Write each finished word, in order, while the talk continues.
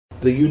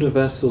the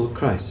universal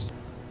Christ.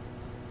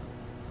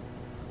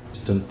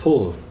 St.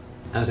 Paul,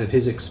 out of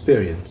his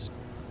experience,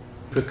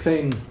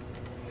 proclaimed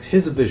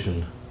his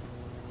vision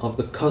of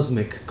the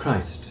cosmic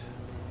Christ,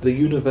 the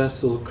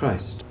universal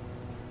Christ.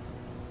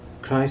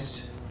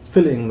 Christ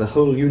filling the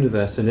whole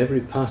universe and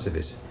every part of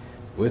it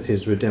with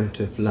his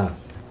redemptive love.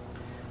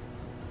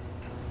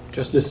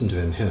 Just listen to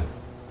him here.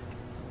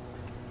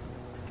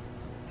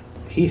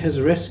 He has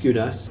rescued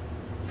us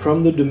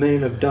from the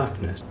domain of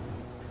darkness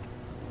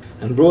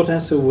and brought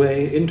us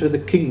away into the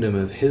kingdom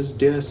of his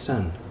dear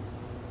Son,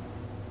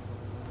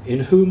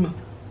 in whom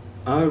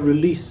our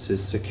release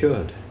is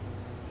secured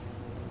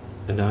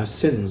and our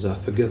sins are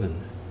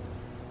forgiven.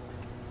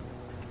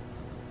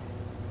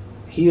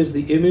 He is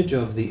the image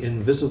of the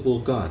invisible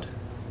God,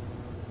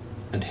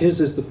 and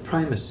his is the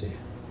primacy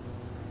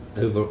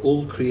over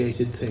all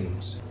created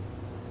things.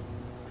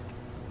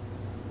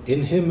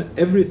 In him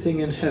everything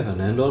in heaven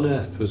and on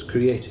earth was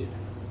created,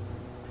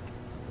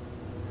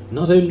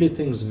 not only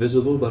things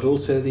visible but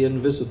also the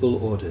invisible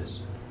orders.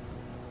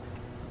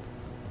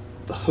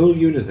 The whole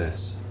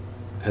universe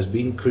has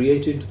been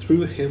created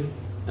through him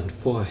and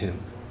for him,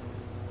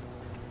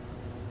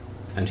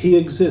 and he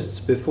exists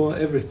before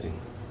everything,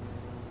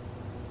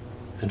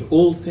 and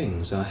all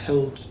things are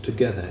held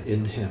together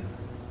in him.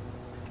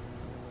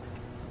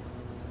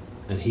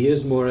 And he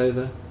is,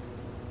 moreover,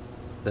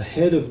 the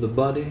head of the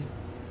body,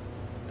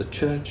 the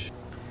church,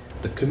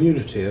 the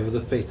community of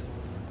the faithful.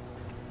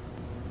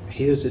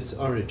 He is its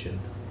origin,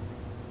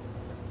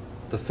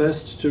 the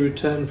first to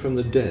return from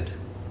the dead,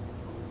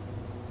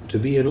 to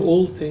be in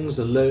all things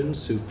alone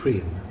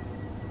supreme.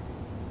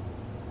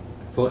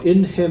 For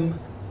in him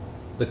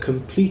the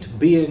complete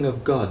being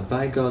of God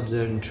by God's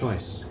own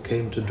choice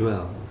came to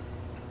dwell,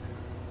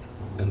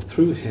 and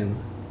through him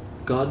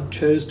God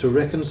chose to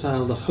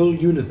reconcile the whole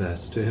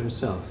universe to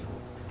himself,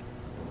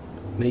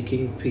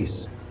 making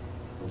peace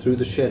through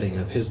the shedding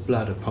of his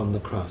blood upon the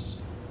cross,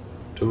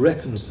 to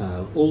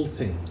reconcile all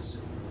things,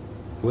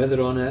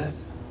 whether on earth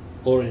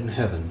or in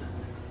heaven,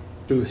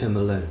 through him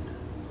alone.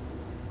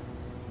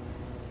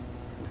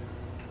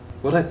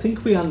 What I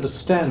think we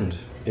understand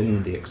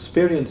in the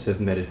experience of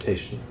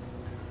meditation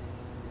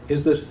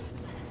is that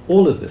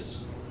all of us,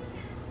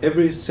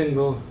 every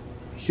single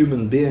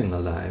human being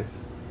alive,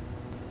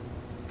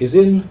 is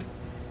in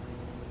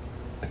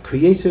a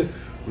creative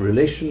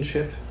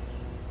relationship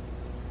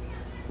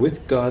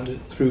with God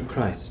through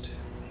Christ.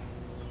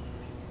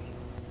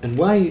 And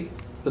why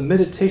the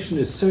meditation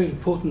is so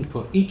important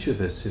for each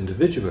of us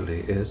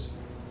individually is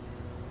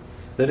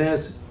that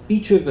as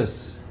each of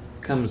us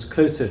comes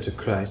closer to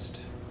Christ,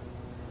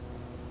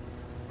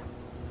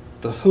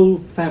 the whole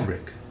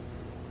fabric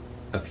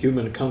of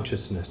human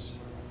consciousness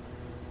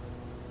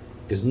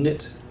is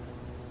knit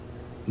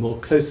more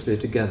closely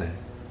together.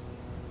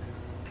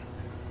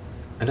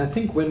 And I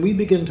think when we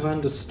begin to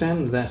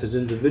understand that as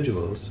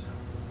individuals,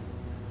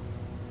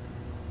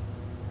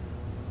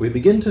 we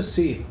begin to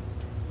see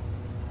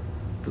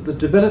that the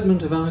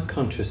development of our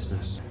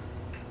consciousness,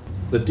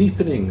 the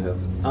deepening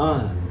of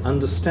our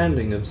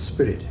understanding of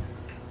spirit,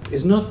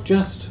 is not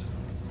just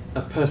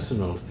a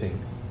personal thing,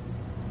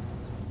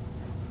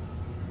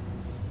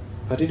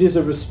 but it is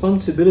a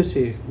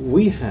responsibility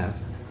we have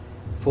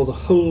for the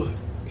whole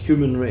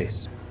human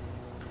race.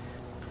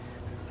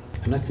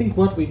 And I think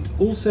what we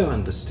also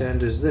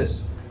understand is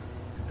this,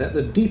 that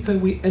the deeper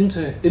we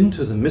enter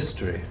into the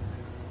mystery,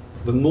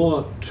 the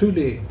more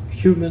truly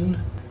human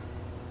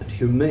and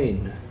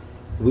humane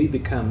we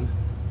become,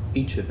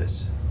 each of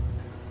us.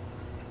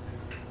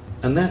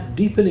 And that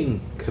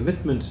deepening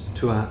commitment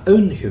to our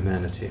own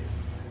humanity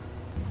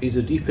is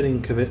a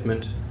deepening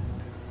commitment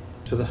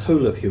to the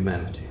whole of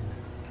humanity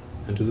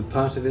and to the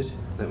part of it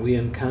that we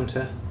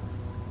encounter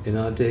in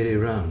our daily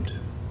round.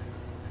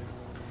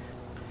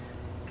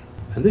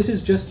 And this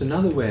is just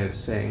another way of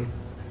saying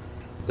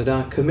that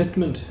our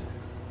commitment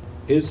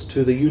is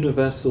to the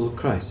universal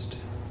Christ.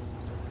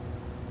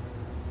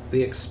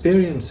 The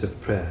experience of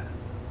prayer,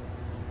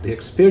 the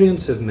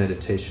experience of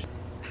meditation,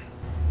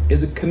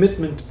 is a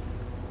commitment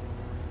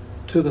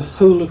to the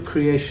whole of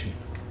creation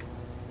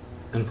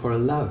and for a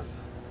love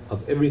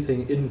of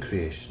everything in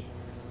creation.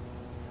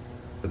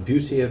 The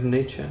beauty of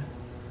nature,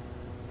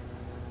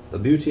 the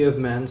beauty of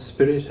man's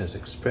spirit as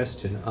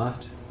expressed in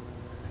art.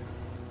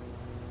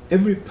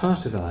 Every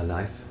part of our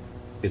life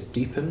is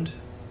deepened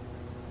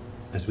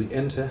as we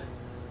enter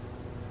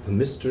the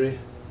mystery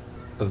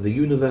of the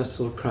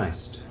universal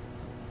Christ.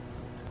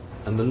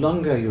 And the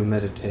longer you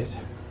meditate,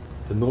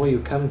 the more you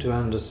come to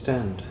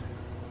understand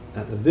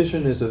that the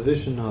vision is a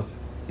vision of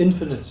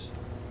infinite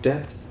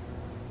depth,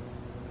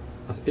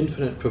 of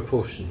infinite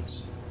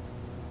proportions.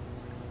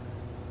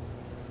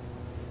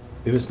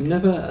 We must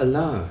never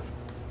allow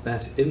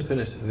that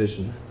infinite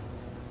vision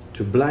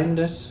to blind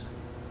us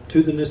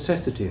to the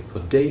necessity for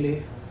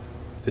daily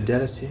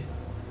fidelity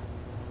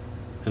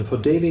and for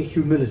daily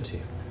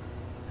humility.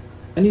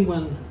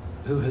 Anyone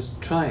who has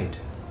tried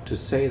to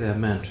say their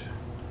mantra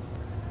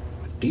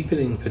with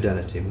deepening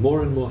fidelity,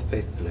 more and more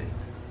faithfully,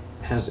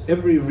 has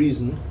every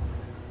reason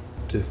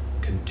to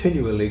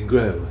continually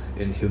grow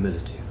in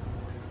humility.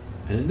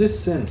 And in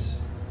this sense,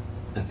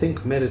 I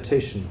think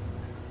meditation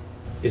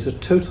is a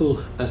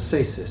total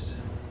ascesis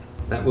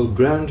that will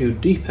ground you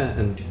deeper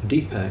and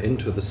deeper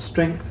into the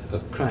strength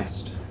of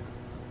Christ,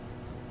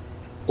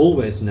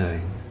 always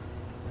knowing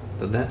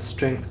that that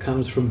strength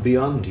comes from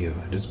beyond you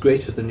and is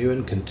greater than you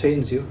and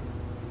contains you,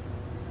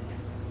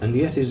 and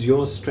yet is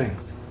your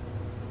strength.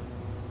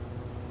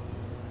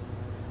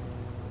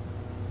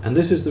 And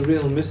this is the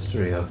real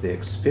mystery of the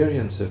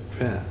experience of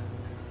prayer,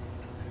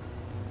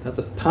 that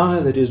the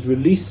power that is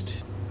released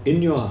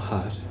in your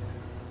heart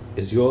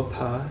is your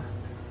power,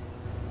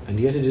 and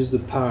yet it is the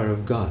power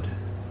of God.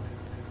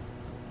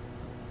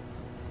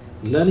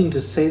 Learning to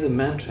say the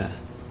mantra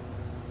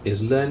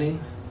is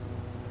learning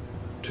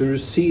to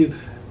receive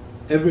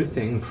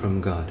everything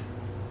from God,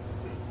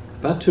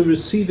 but to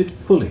receive it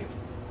fully,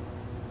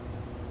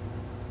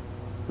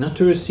 not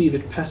to receive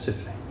it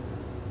passively,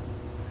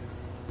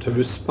 to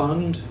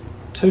respond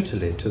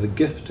totally to the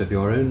gift of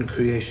your own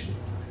creation,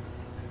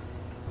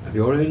 of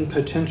your own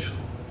potential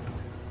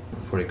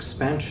for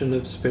expansion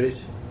of spirit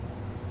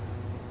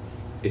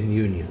in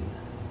union.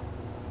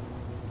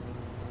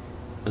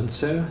 And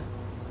so,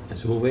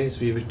 as always,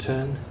 we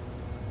return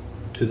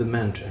to the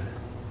mantra.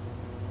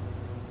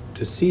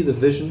 To see the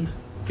vision,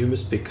 you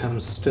must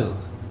become still.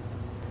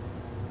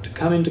 To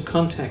come into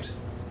contact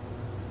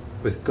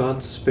with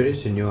God's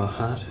Spirit in your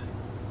heart,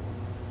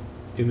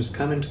 you must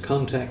come into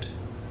contact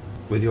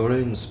with your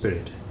own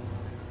spirit,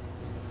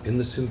 in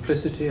the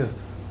simplicity of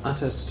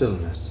utter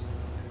stillness,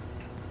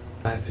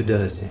 by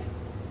fidelity.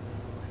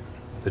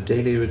 The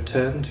daily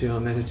return to your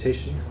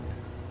meditation,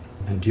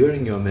 and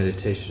during your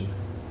meditation,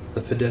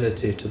 the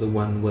fidelity to the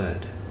one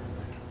word.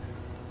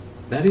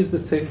 That is the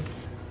thing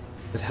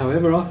that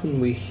however often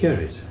we hear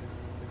it,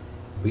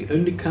 we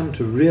only come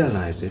to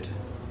realize it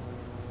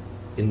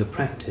in the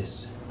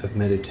practice of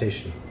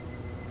meditation.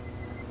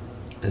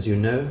 As you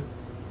know,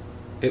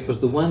 it was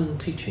the one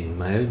teaching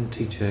my own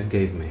teacher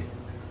gave me.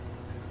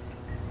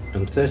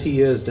 And 30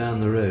 years down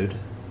the road,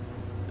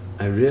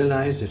 I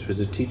realized it was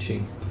a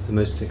teaching of the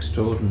most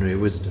extraordinary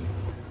wisdom.